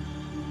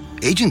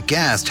 Agent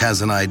Gast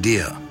has an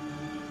idea.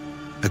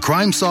 A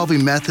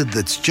crime-solving method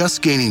that's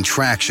just gaining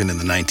traction in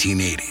the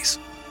 1980s.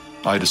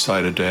 I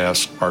decided to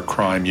ask our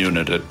crime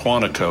unit at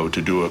Quantico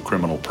to do a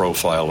criminal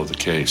profile of the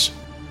case.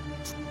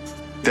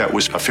 That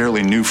was a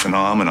fairly new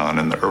phenomenon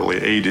in the early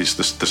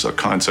 80s, this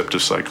concept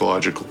of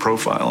psychological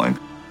profiling.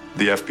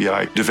 The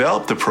FBI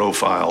developed the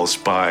profiles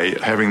by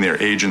having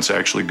their agents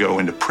actually go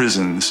into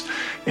prisons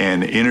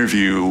and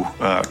interview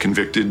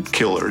convicted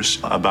killers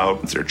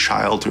about their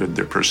childhood,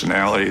 their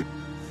personality.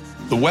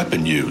 The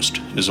weapon used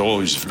is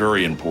always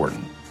very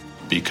important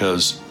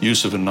because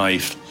use of a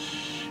knife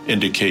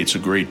indicates a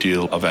great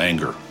deal of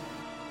anger.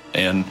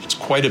 And it's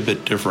quite a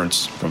bit different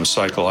from a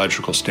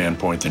psychological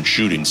standpoint than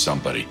shooting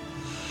somebody.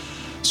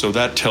 So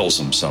that tells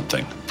them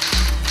something.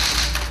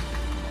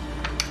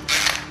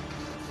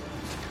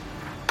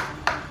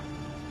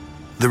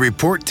 The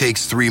report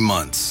takes 3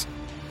 months.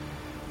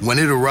 When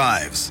it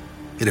arrives,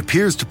 it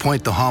appears to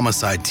point the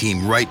homicide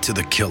team right to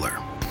the killer.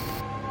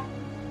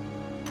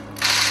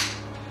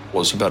 It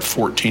was about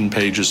 14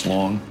 pages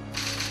long.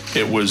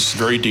 It was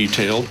very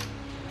detailed.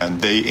 And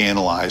they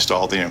analyzed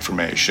all the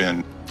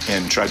information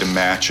and tried to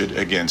match it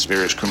against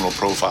various criminal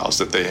profiles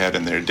that they had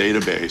in their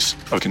database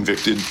of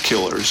convicted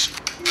killers.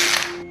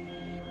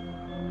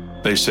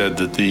 They said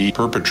that the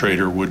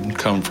perpetrator would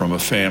come from a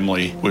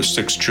family with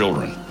 6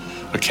 children,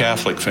 a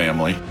Catholic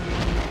family,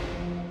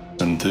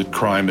 and the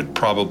crime had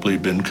probably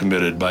been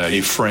committed by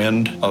a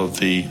friend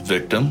of the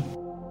victim.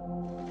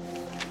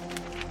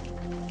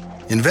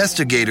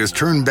 Investigators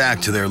turn back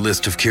to their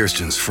list of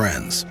Kirsten's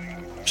friends,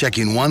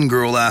 checking one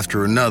girl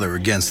after another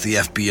against the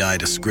FBI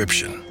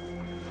description.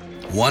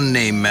 One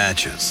name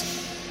matches.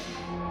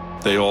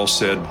 They all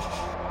said,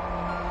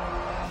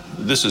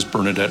 "This is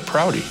Bernadette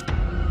Prouty."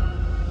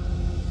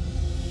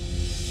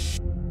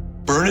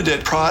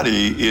 Bernadette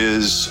Prouty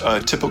is a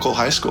typical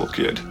high school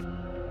kid.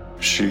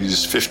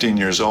 She's 15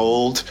 years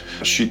old.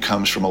 She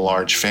comes from a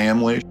large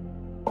family,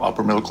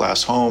 upper middle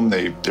class home.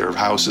 Their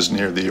house is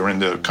near the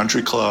Orinda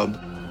Country Club.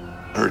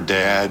 Her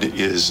dad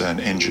is an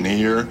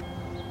engineer.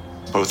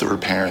 Both of her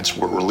parents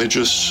were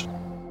religious.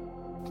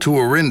 To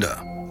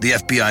Orinda, the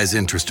FBI's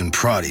interest in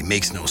Prouty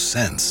makes no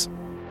sense.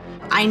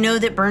 I know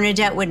that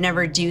Bernadette would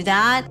never do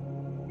that.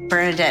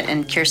 Bernadette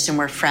and Kirsten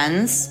were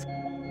friends.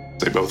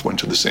 They both went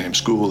to the same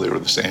school. They were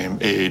the same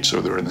age,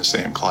 so they were in the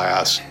same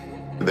class.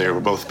 They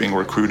were both being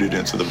recruited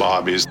into the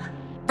Bobbies.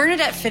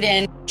 Bernadette fit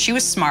in. She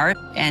was smart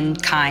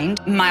and kind,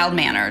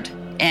 mild-mannered,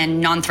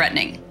 and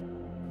non-threatening.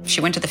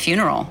 She went to the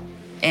funeral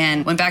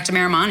and went back to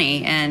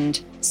Marimani and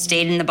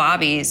stayed in the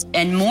Bobbies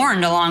and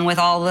mourned along with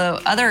all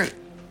the other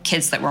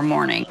kids that were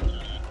mourning.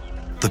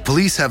 The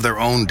police have their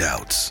own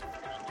doubts.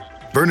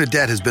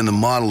 Bernadette has been the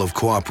model of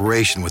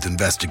cooperation with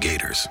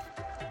investigators.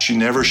 She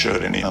never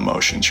showed any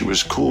emotion. She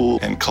was cool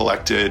and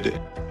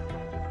collected.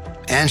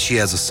 And she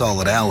has a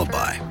solid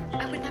alibi.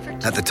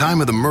 At the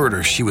time of the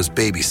murder, she was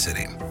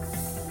babysitting.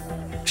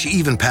 She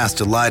even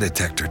passed a lie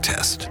detector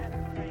test.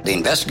 The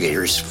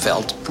investigators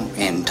felt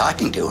in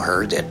talking to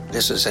her that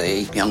this is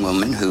a young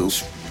woman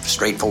who's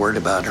straightforward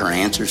about her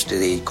answers to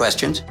the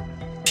questions.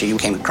 She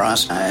came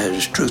across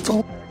as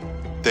truthful.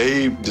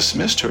 They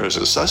dismissed her as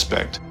a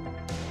suspect.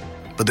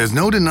 But there's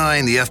no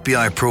denying the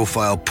FBI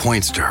profile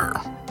points to her.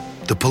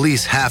 The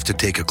police have to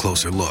take a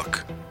closer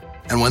look.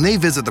 And when they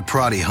visit the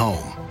Prouty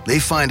home, they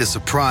find a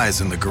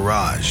surprise in the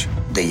garage.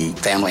 The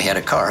family had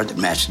a car that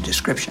matched the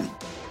description.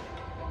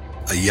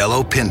 A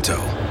yellow Pinto.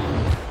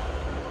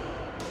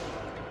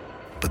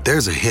 But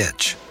there's a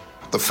hitch.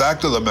 The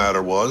fact of the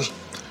matter was,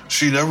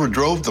 she never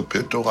drove the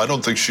Pinto. I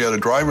don't think she had a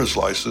driver's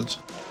license.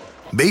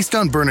 Based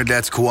on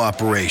Bernadette's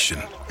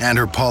cooperation and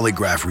her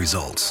polygraph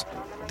results,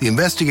 the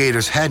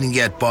investigators hadn't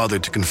yet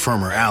bothered to confirm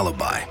her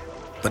alibi.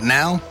 But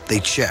now they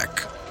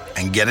check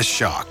and get a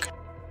shock.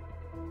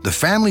 The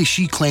family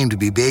she claimed to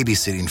be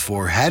babysitting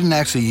for hadn't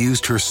actually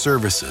used her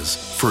services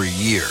for a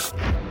year.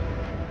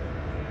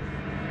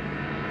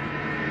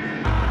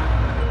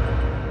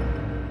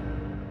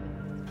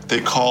 They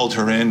called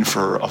her in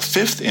for a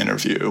 5th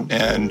interview,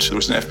 and there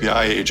was an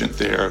FBI agent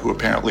there who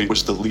apparently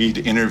was the lead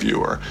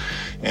interviewer,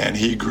 and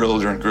he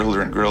grilled her and grilled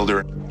her and grilled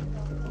her.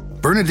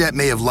 Bernadette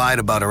may have lied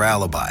about her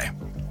alibi,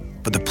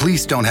 but the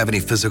police don't have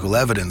any physical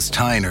evidence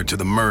tying her to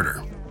the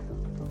murder,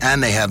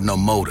 and they have no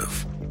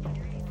motive.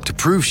 To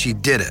prove she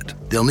did it,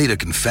 they'll need a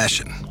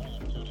confession.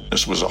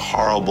 This was a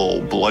horrible,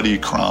 bloody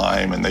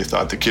crime, and they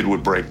thought the kid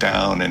would break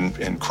down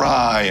and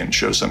cry and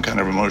show some kind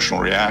of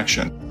emotional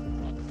reaction.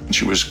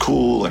 She was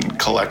cool and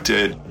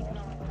collected.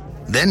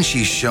 Then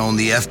she's shown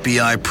the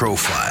FBI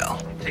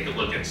profile. Take a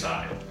look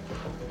inside.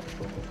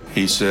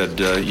 He said,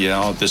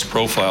 yeah, this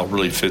profile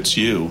really fits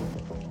you.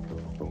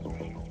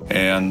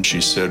 And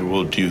she said,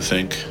 well, do you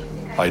think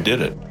I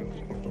did it?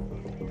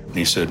 And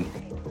he said,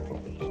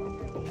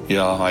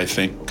 yeah, I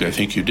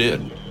think you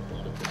did.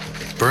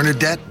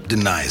 Bernadette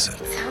denies it.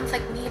 Sounds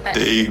like me, but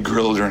They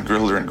grilled her and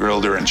grilled her and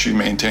grilled her, and she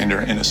maintained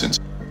her innocence.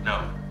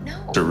 No.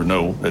 There were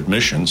no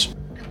admissions.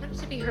 I wanted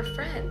to be her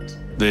friend.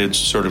 They had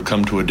sort of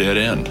come to a dead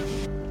end.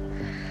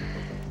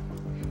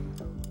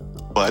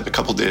 But a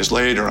couple days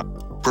later,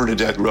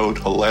 Bernadette wrote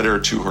a letter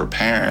to her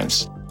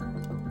parents,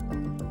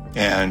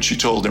 and she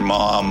told her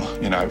mom,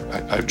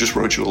 I just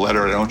wrote you a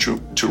letter. I want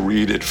you to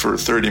read it for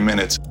 30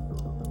 minutes.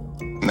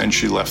 And then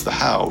she left the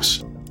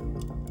house.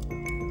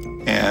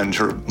 And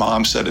her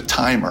mom set a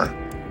timer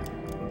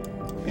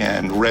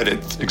and read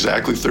it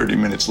exactly 30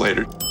 minutes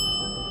later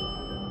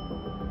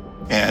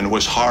and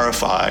was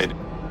horrified.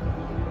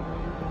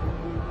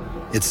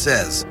 It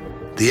says,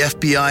 the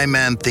FBI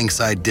man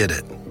thinks I did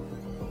it.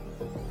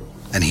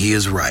 And he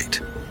is right.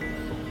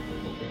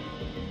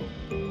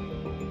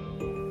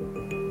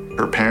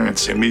 Her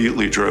parents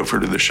immediately drove her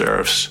to the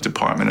sheriff's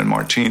department in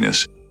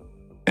Martinez,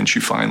 and she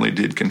finally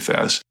did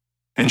confess.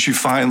 And she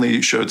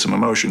finally showed some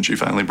emotion. She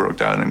finally broke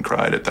down and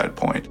cried at that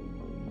point.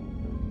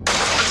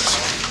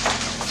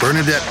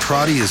 Bernadette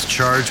Proddy is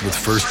charged with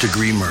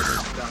first-degree murder.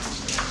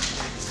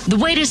 The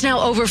wait is now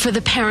over for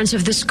the parents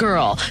of this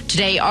girl.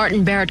 Today, Art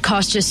and Barrett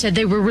Costas said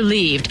they were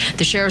relieved.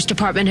 The sheriff's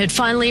department had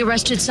finally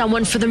arrested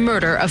someone for the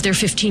murder of their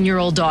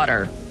 15-year-old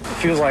daughter. It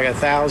feels like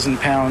 1,000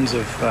 pounds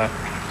of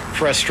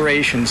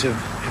frustrations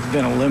have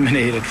been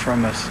eliminated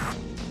from us.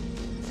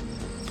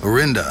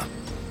 Orinda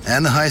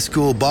and the high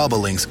school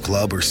Bobolinks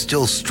Club are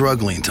still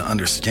struggling to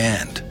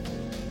understand.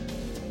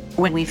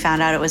 When we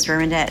found out it was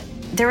Bernadette,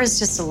 there was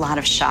just a lot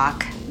of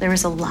shock. There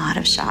was a lot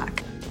of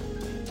shock.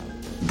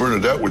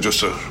 Bernadette was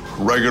just a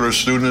regular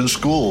student in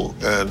school,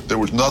 and there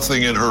was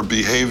nothing in her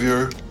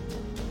behavior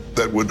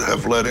that would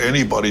have led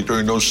anybody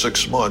during those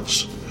 6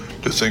 months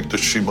to think that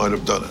she might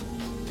have done it.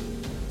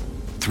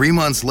 3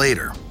 months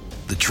later,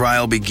 the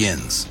trial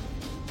begins.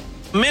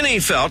 Many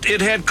felt it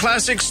had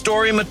classic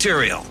story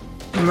material.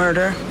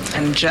 Murder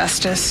and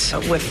justice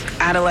with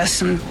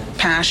adolescent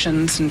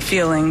passions and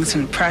feelings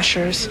and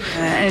pressures.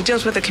 And it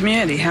deals with the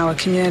community, how a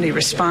community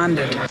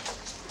responded.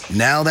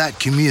 Now that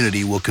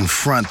community will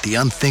confront the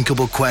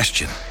unthinkable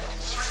question: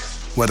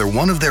 whether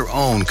one of their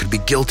own could be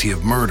guilty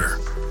of murder,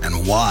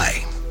 and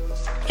why.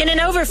 In an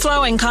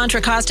overflowing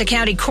Contra Costa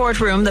County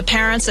courtroom, the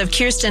parents of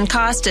Kirsten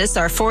Costas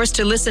are forced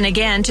to listen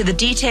again to the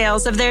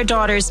details of their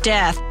daughter's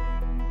death.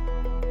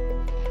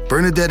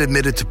 Bernadette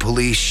admitted to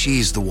police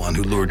she's the one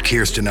who lured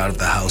Kirsten out of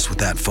the house with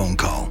that phone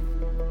call.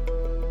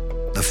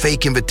 The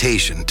fake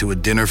invitation to a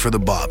dinner for the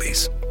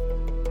Bobbies.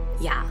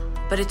 Yeah,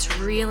 but it's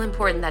real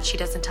important that she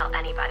doesn't tell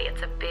anybody.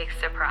 It's a big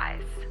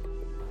surprise.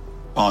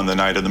 On the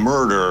night of the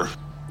murder,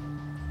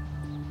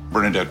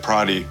 Bernadette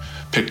Proddy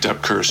picked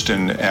up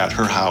Kirsten at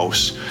her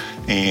house,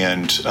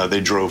 and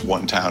they drove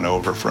one town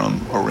over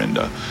from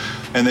Orinda,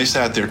 and they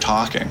sat there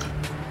talking.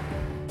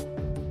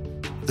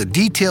 The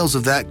details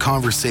of that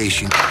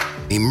conversation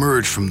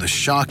emerged from the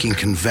shocking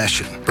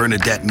confession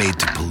Bernadette made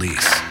to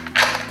police.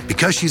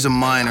 Because she's a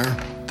minor,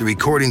 the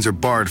recordings are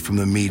barred from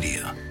the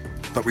media,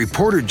 but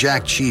reporter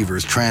Jack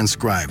Cheevers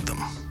transcribed them.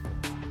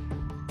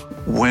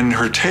 When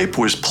her tape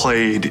was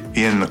played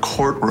in the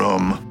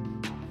courtroom,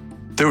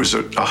 there was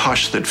a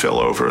hush that fell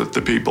over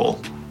the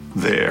people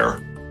there.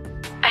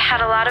 I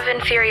had a lot of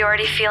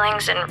inferiority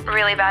feelings and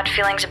really bad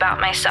feelings about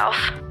myself.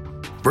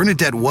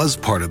 Bernadette was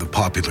part of the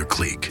popular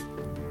clique,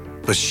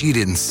 but she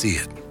didn't see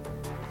it,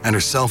 and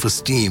her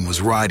self-esteem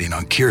was riding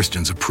on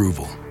Kirsten's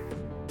approval.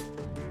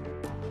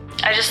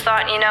 I just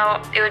thought,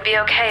 it would be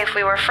okay if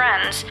we were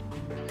friends.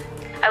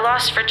 I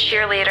lost for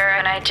cheerleader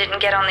and I didn't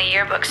get on the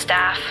yearbook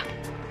staff.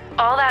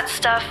 All that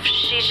stuff,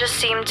 she just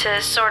seemed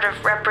to sort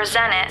of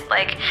represent it,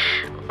 like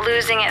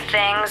losing at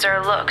things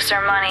or looks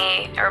or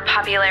money or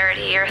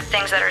popularity or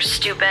things that are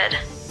stupid.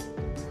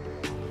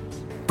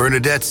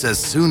 Bernadette says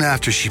soon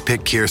after she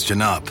picked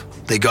Kirsten up,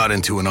 they got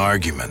into an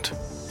argument.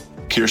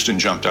 Kirsten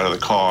jumped out of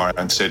the car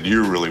and said,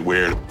 "You're really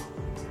weird.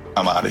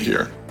 I'm out of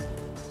here."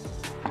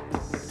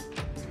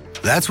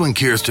 That's when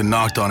Kirsten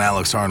knocked on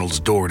Alex Arnold's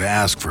door to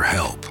ask for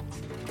help.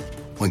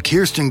 When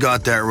Kirsten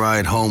got that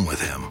ride home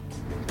with him,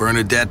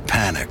 Bernadette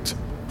panicked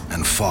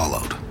and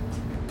followed.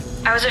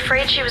 I was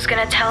afraid she was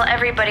going to tell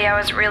everybody I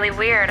was really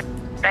weird.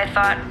 I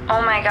thought,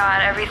 oh my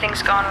God,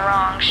 everything's gone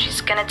wrong.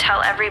 She's going to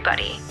tell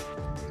everybody.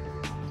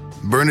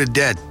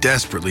 Bernadette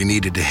desperately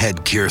needed to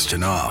head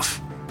Kirsten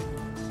off,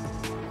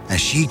 and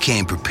she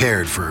came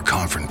prepared for a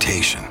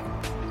confrontation.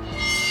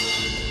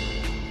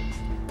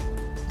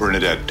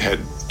 Bernadette had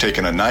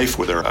taken a knife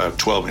with her, a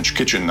 12-inch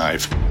kitchen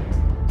knife.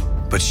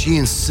 But she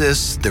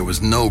insists there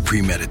was no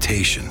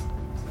premeditation.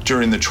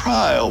 During the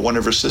trial, one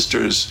of her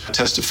sisters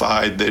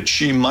testified that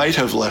she might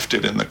have left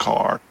it in the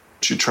car.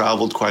 She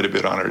traveled quite a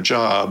bit on her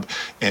job,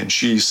 and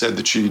she said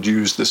that she'd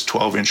used this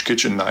 12-inch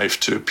kitchen knife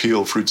to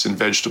peel fruits and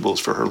vegetables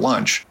for her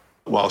lunch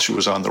while she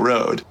was on the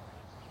road.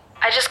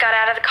 I just got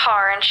out of the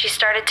car and she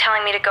started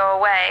telling me to go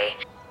away.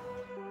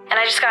 And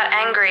I just got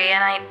angry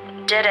and I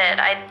did it.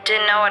 I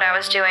didn't know what I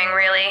was doing,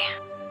 really.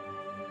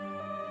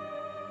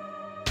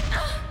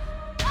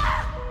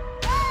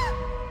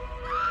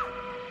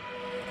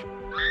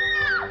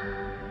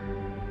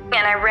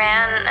 And I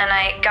ran and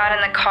I got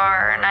in the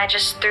car and I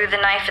just threw the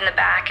knife in the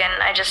back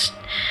and I just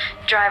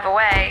drive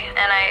away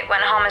and I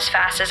went home as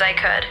fast as I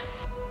could.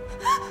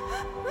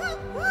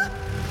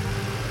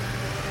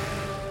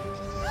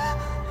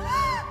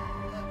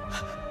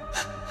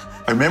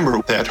 I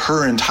remember that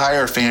her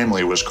entire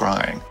family was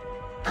crying.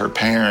 Her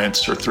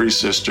parents, her 3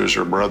 sisters,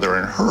 her brother,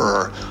 and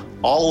her,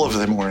 all of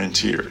them were in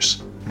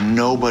tears.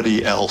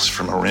 Nobody else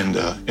from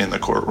Orinda in the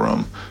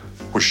courtroom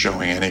was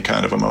showing any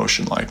kind of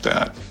emotion like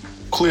that.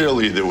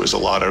 Clearly, there was a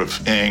lot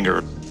of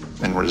anger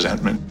and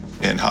resentment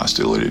and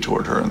hostility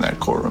toward her in that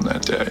courtroom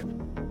that day.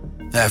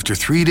 After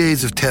 3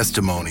 days of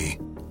testimony,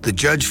 the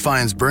judge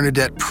finds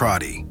Bernadette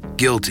Proddy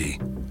guilty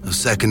of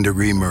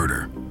second-degree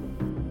murder.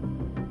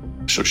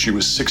 So she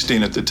was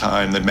 16 at the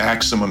time. The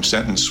maximum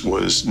sentence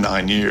was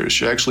 9 years.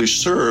 She actually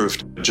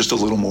served just a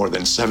little more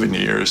than 7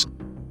 years.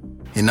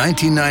 In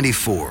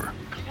 1994,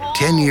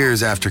 10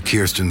 years after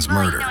Kirsten's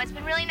murder,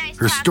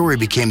 her story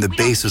became the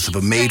basis of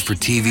a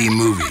made-for-TV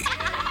movie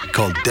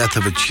called Death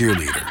of a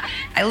Cheerleader.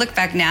 I look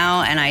back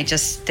now and I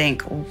just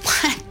think,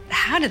 what?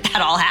 How did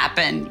that all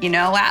happen? You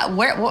know,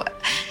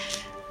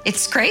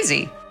 it's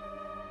crazy.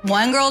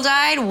 One girl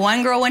died,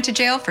 one girl went to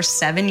jail for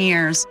 7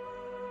 years.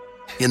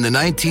 In the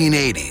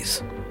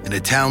 1980s, in a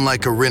town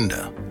like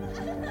Orinda,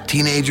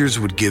 teenagers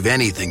would give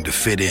anything to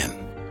fit in.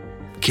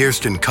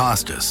 Kirsten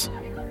Costas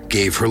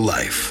gave her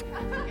life.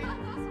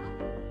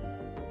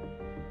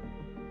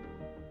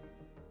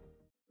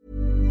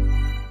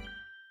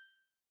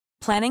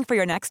 Planning for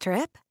your next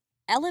trip?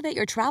 Elevate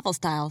your travel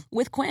style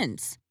with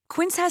Quince.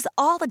 Quince has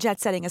all the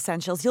jet-setting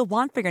essentials you'll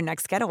want for your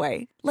next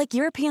getaway, like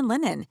European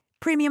linen,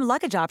 premium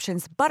luggage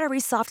options, buttery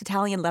soft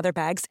Italian leather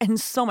bags,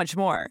 and so much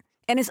more.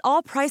 And is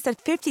all priced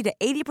at 50 to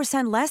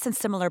 80% less than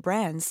similar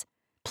brands.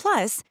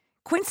 Plus,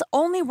 Quince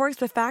only works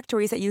with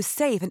factories that use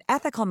safe and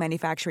ethical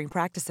manufacturing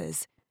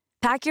practices.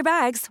 Pack your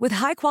bags with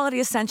high-quality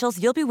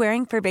essentials you'll be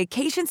wearing for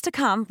vacations to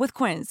come with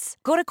Quince.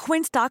 Go to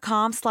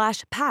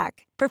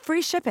quince.com/pack for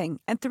free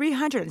shipping and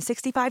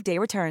 365-day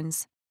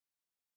returns.